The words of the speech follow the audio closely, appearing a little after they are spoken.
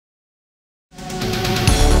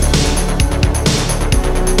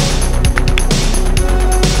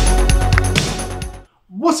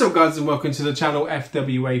What's up guys and welcome to the channel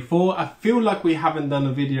FWA4. I feel like we haven't done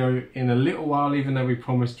a video in a little while, even though we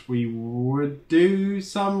promised we would do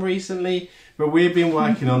some recently, but we've been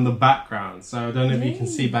working on the background. So I don't know if you can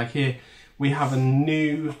see back here, we have a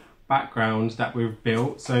new background that we've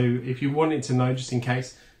built. So if you wanted to know, just in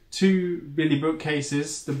case, 2 Billy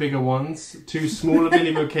bookcases, the bigger ones, 2 smaller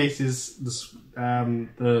Billy bookcases,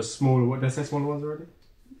 the smaller, what did I say, smaller ones already?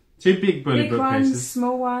 2 big Billy bookcases, ones,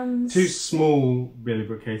 small ones, 2 small Billy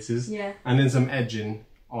bookcases, yeah, and then some edging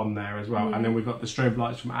on there as well. And then we've got the strobe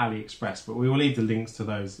lights from AliExpress, but we will leave the links to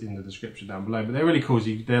those in the description down below. But they're really cool.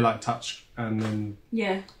 So they're like touch, and then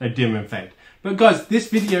they dim and fade. But guys, this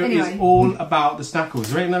video is all about the Snackles.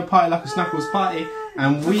 There ain't no party like a Snackles party,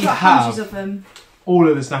 and we have hundreds of them. All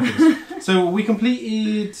of the Snackles. So we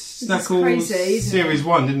completed Snackles crazy, Series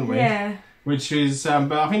 1, didn't we? Yeah. Which is,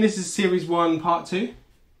 but I think this is Series 1 Part 2.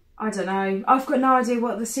 I don't know. I've got no idea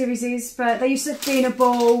what the series is, but they used to be in a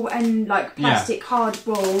ball and like plastic hard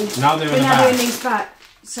ball. Now they're in a bag. They're in these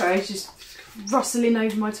sorry, it's just rustling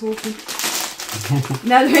over my talking.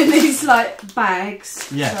 Now they're in these like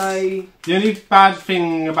bags. Yes. So the only bad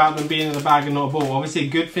thing about them being in a bag and not a ball, obviously a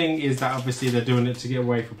good thing is that obviously they're doing it to get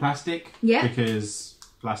away from plastic. Yeah. Because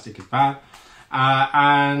plastic is bad.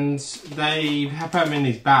 And they have put them in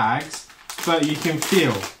these bags, but you can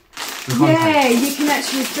feel. Yeah, you can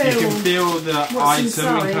actually feel. You can feel the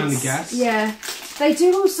item and kind of guess. Yeah, they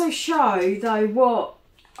do also show though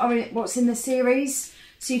what's in the series,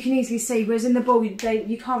 so you can easily see. Whereas in the ball, you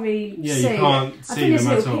can't really see. Yeah, you can't see them at all. I think there's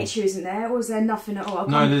a little picture, isn't there? Or is there nothing at all? I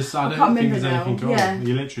don't think there's anything at all. Yeah.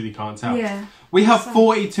 You literally can't tell. Yeah. We have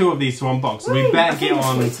 42 of these to unbox, so we better get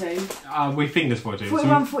on. 42. We think there's 42.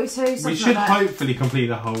 41, 42, we should hopefully complete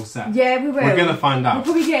the whole set. Yeah, we will. We're going to find out.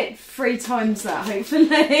 We'll probably get 3 times that, hopefully.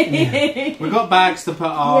 Yeah. We've got bags to put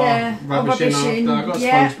our rubbish in. I've got a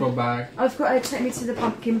SpongeBob bag. I've got to take me to the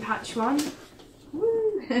pumpkin patch one.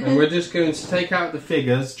 Woo. And we're just going to take out the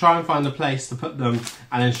figures, try and find a place to put them,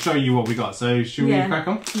 and then show you what we got. So, should we crack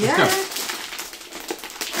on? Yeah. Let's go.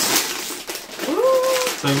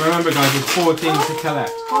 So remember guys, there's 14 to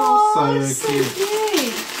collect. Oh, so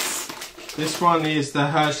cute. This one is the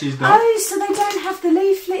Hershey's dog. Oh, so they don't have the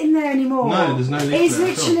leaflet in there anymore? No, there's no leaflet. It's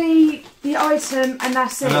literally the item and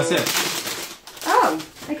that's it. And that's it. Oh,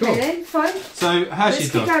 okay then, fine. So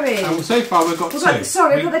Hershey's dog. Let's keep going. And so far we've got 2.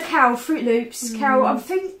 Sorry, we've got the cow, Fruit Loops. Cow, I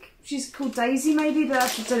think she's called Daisy maybe, but I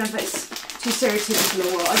don't know if that's too stereotypical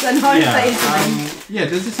or what. I don't know if that is the name. Yeah,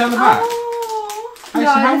 does it sound about? Actually,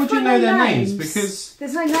 no, how would you know their names? Because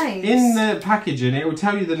there's no names. In the packaging, it will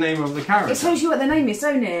tell you the name of the character. It tells you what the name is,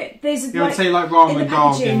 don't it? There's it would say like ramen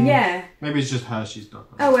dog and maybe it's just Hershey's dog.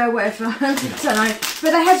 Oh well, whatever. I don't know.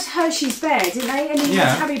 But they had Hershey's bear, didn't they? And then you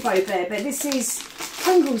had Haribo bear, but this is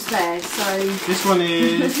Pringles bear, so... This one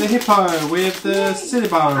is the hippo with the silly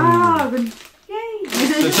bone. Oh,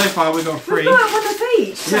 yay. So far we've got 3. We've got one of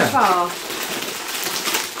each so far.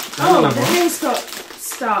 The hair's got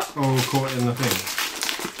stuck. All caught in the thing.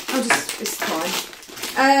 It's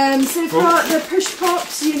fine. So we've got the Push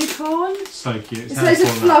Pops unicorn. So cute. There's loads of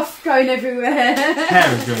fluff going everywhere.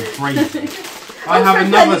 Hair is going crazy. I have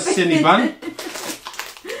another silly bun.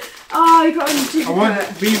 Oh, you got a duplicate. I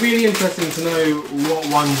want be really interesting to know what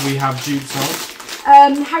ones we have dupes of.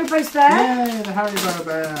 Haribo's bear. Yeah, the Haribo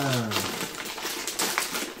bear.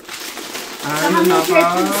 And how many have you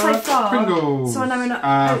opened so far? Pringles. So I know we're not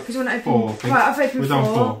because we're not open. 4. Right, I've opened 4. Done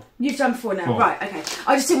 4. You've done 4 now. 4. Right, okay.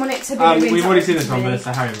 I just didn't want it to be. We've already seen this one, but it's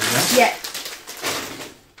the Haribo, yeah? Yeah.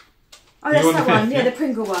 Oh, that's that one. Yeah, the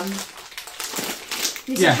Pringle one.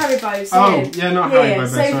 You said Haribo. So not Haribo.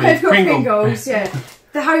 So we've got Pringles. Yeah.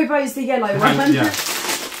 The Haribo's the yellow one. Yeah.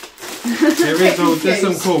 There's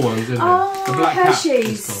some cool ones, isn't there? Oh, the black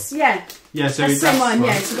Hershey's. Cool. Yeah. Yeah, so that's the same one.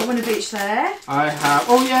 Yeah, so we've got one of each there. I have.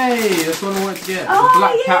 Oh yay! That's what I wanted to get. Oh, the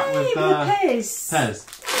black yay, cat with the Pez. Pez.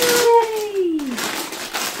 Yay!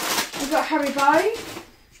 We've got Haribo.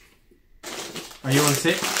 Are you on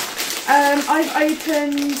 6? I've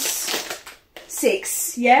opened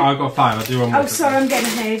 6. Yeah. I've got 5. I do one more. Oh, sorry, I'm getting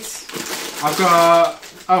ahead. I've got.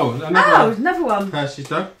 Another one. Hershey's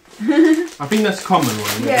dog. I think that's a common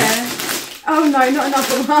one. Yeah. Oh no, not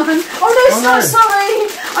another one. Oh no, not. Sorry.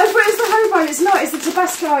 I thought it was the Haribo. It's not. It's the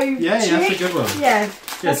Tabasco. Yeah, that's a good one. Yeah,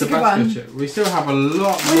 that's a good one. Chip. We still have a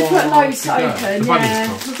lot more. We've got loads to open. Cool.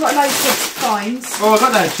 We've got loads to find. Oh, I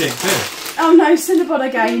got that chick too. Oh no, Cinnabon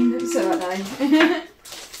again. It's alright though.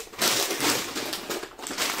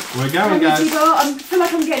 We're going, guys. I feel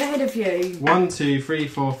like I'm getting ahead of you. 1, 2, 3,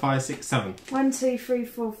 4, 5, 6, 7. 1, 2, 3,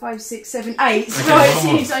 4, 5, 6, 7, 8. Okay,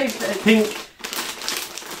 right, it's open. Pink.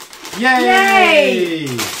 Yay!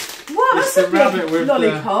 What? It's That's the rabbit with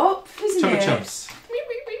lollipop, isn't Chubba it? Chubs.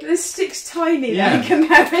 The stick's tiny Yeah. in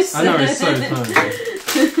comparison. I know, it's so tiny.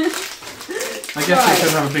 I guess Right. it's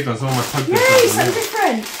going to have a big one, so all my poke Yay, something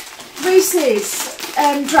different. Reese's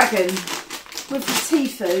Dragon with the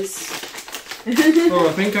teethers. Oh,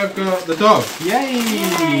 I think I've got the dog. Yay!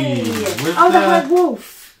 Yay. With Oh, the Red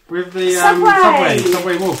Wolf. With the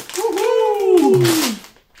Subway Wolf. Woohoo!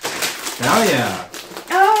 Oh yeah.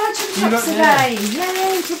 Oh, Chop You Chop's got- again.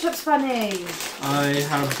 Yay, Chop Chop's funny. I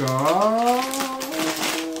have got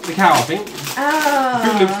the cow, I think. Oh.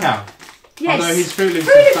 Fruit Loops cow. Yes. Although his Fruit Loops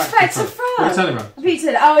Fruit is Loops back back to to front. front. What are you telling me? I think you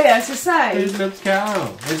said, oh yeah, it's the same. Fruit Loops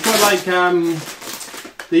cow. It's got like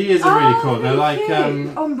the ears are really cool. They're like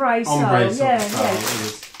ombre style. ombre sort Yeah, of style. yeah. It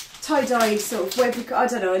is. Tie-dye sort of, whatever, I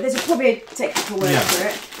don't know, there's probably a technical word Yeah. for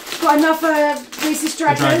it. Got another Reese's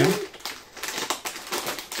Dragon.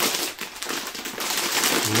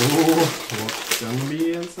 Ooh, what's gonna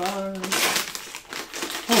be inside?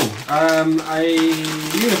 Oh, a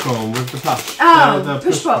unicorn with the plush. Oh, the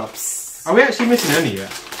push pops. Are we actually missing any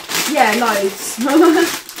yet? Yeah, loads.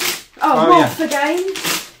 Oh, Wolf again.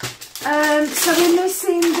 So we're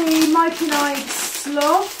missing the Mike and Ike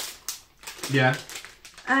sloth. Yeah.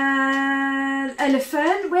 And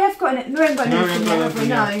elephant. We haven't got anything yet, have we?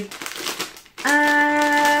 No.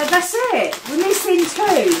 That's it. We're missing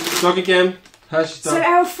 2. Dog again. Hershey's dog. So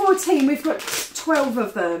out of 14, we've got 12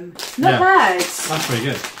 of them. Not Yeah. bad. That's pretty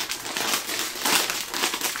good.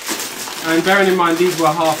 And bearing in mind these were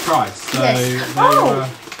half price, so Yes. they Oh, were.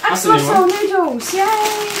 That's a new Axolotl one. noodles.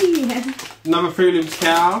 Yay! Another Fruit Loops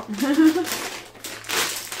cow.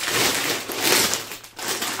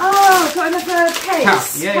 Oh, got another Pez.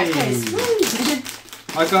 Cat, yay. Cat Pez.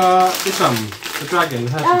 Woo. I got this one, the dragon.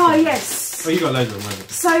 Hershey's Oh, dog. yes. Oh, you got loads of them, haven't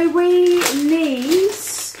you? So we need...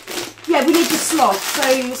 Yeah, we need the sloth. So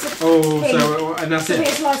it's a Oh, pink. so and that's It's a it.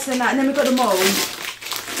 bit lighter than that, and then we've got them all.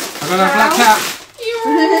 I got a black cat.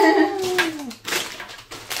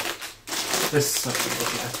 This is such a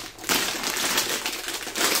good one.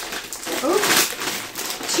 Oh,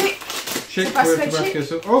 chick. Chick Tabasco with Tabasco chick.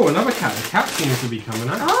 sauce. Oh, another cat. The cat seems to be coming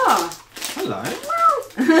out. Ah, Hello.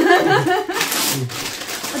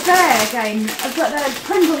 a bear again. I've got the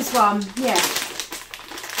Pringles one. Yeah.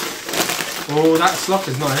 Oh, that sloth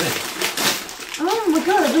is not in it. Oh my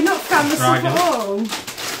god, we're not found the stuff Dragon. at all.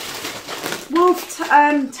 Wolf,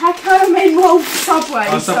 taco, I mean wolf, Subway.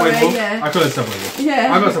 Oh, Subway sorry, Wolf. yeah. I call it Subway Wolf.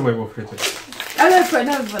 Yeah. I got Subway Wolf here too. Oh, no, I've got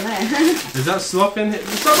another one there. Is that sloth in it?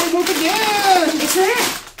 Subway Wolf again! Is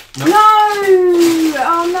it? No. No!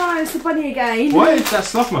 Oh no, it's the bunny again. What is that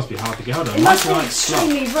sloth? Must be hard to get hold of. It must be like sloth.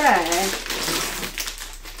 extremely rare.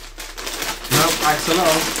 No,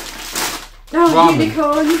 axolotl. Oh, Ramen.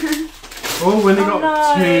 unicorn. Oh, we only Oh,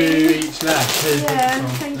 got no. 2 each left. Here's Yeah,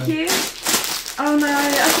 thank you. Oh no,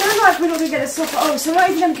 I feel like we're not going to get a soft. Oh, so we're not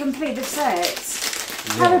even going to complete the set.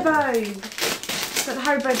 Yeah. Haribo. Got the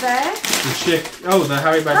Haribo bear. The chick. Oh, the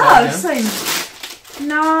Haribo bear Oh, again. same.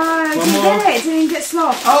 No, One didn't more. get it. Didn't even get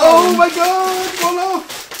sloth. Oh my god, one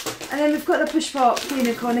off! And then we've got the push pop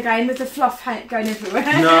unicorn again with the fluff going everywhere.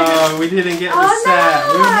 No, we didn't get the Oh set.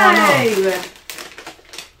 We were one off. no!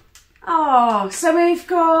 Oh, so we've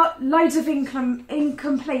got loads of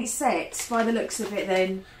incomplete sets by the looks of it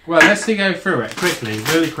then. Well, let's go through it quickly,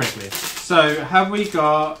 really quickly. So, have we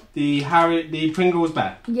got the Pringles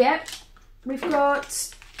bear? Yep. We've got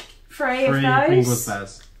 3 of 3 those. Pringles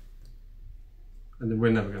bears. And then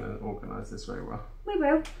we're never going to organise this very well. We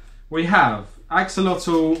will. We have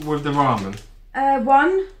axolotl with the ramen.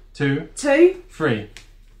 1, 2, 2. 3.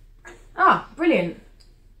 Ah, brilliant.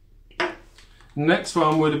 Next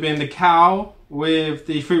one would have been the cow with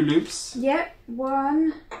the Fruit Loops. Yep.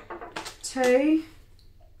 1, 2.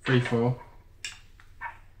 3, 4.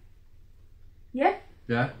 Yep.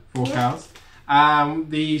 Yeah, 4 Yeah. cows.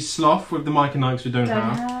 The sloth with the Mike and Ikes we don't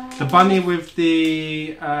have. have. The bunny with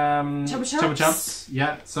the Chubba Chubba Chubs.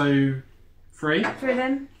 Yeah, so 3. 3 of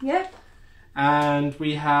them. Yep. And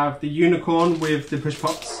we have the unicorn with the push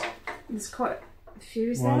pops. There's quite a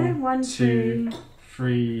few, is 1, there? 1, 2, 2,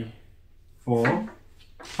 3, 4,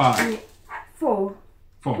 5. 4.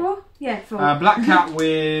 4. 4? Yeah, 4. Black cat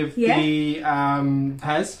with Yeah. the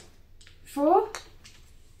Pez. 4?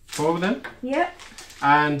 4 of them. Yep.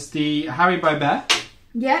 And the Haribo bear.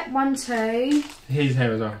 Yep. 1, 2. He's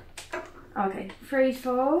here as well. Okay. 3,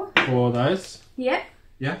 4. 4 of those. Yep.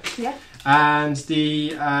 Yeah. Yep. And the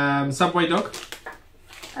Subway dog.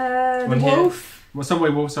 The One here. wolf. Well, Subway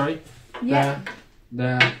wolf, sorry. Yep.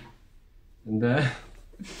 There. And there.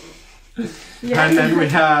 Yeah. And then we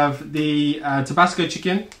have the Tabasco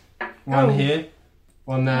chicken. One Oh. here,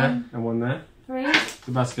 one there, and one there. 3.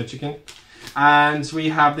 Tabasco chicken. And we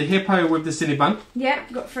have the hippo with the Cinnabon.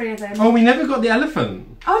 Yep, got 3 of them. Oh, we never got the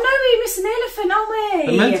elephant. Oh no, we're missing the elephant, aren't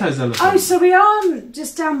we? The Mentos elephant. Oh, so we aren't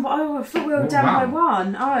just down by... Oh, I thought we were down by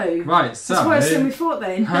 1. Oh. Right, so... That's worse than we thought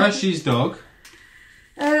then. Hershey's dog.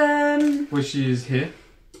 Which is here.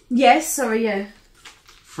 Yes, sorry, yeah.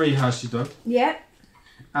 3 Hershey dog. Yep.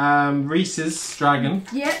 Reese's dragon.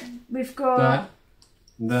 Yep, we've got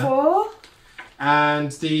there. 4.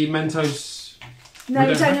 And the Mentos... No,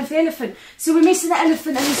 we don't have the elephant. So we're missing the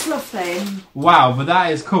elephant and the sloth then. Wow, but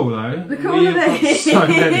that is cool though. Look at all of these. So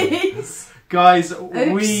many. Guys,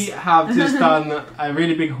 we have just done a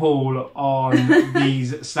really big haul on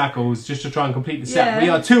these Snackles just to try and complete the set. Yeah. We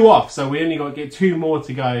are 2 off, so we only got to get 2 more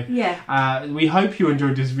to go. Yeah. We hope you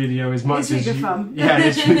enjoyed this video as much as you. Fun. Yeah,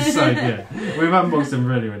 this was so good. We've unboxed them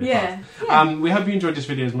really, really fast. Yeah. We hope you enjoyed this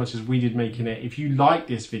video as much as we did making it. If you like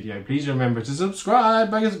this video, please remember to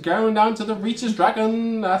subscribe by just going down to the Reese's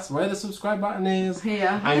Dragon. That's where the subscribe button is.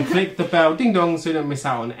 Here. And click the bell, ding dong, so you don't miss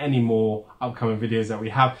out on any more upcoming videos that we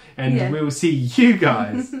have. And we will see you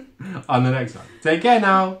guys on the next one. Take care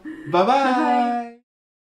now. Bye-bye.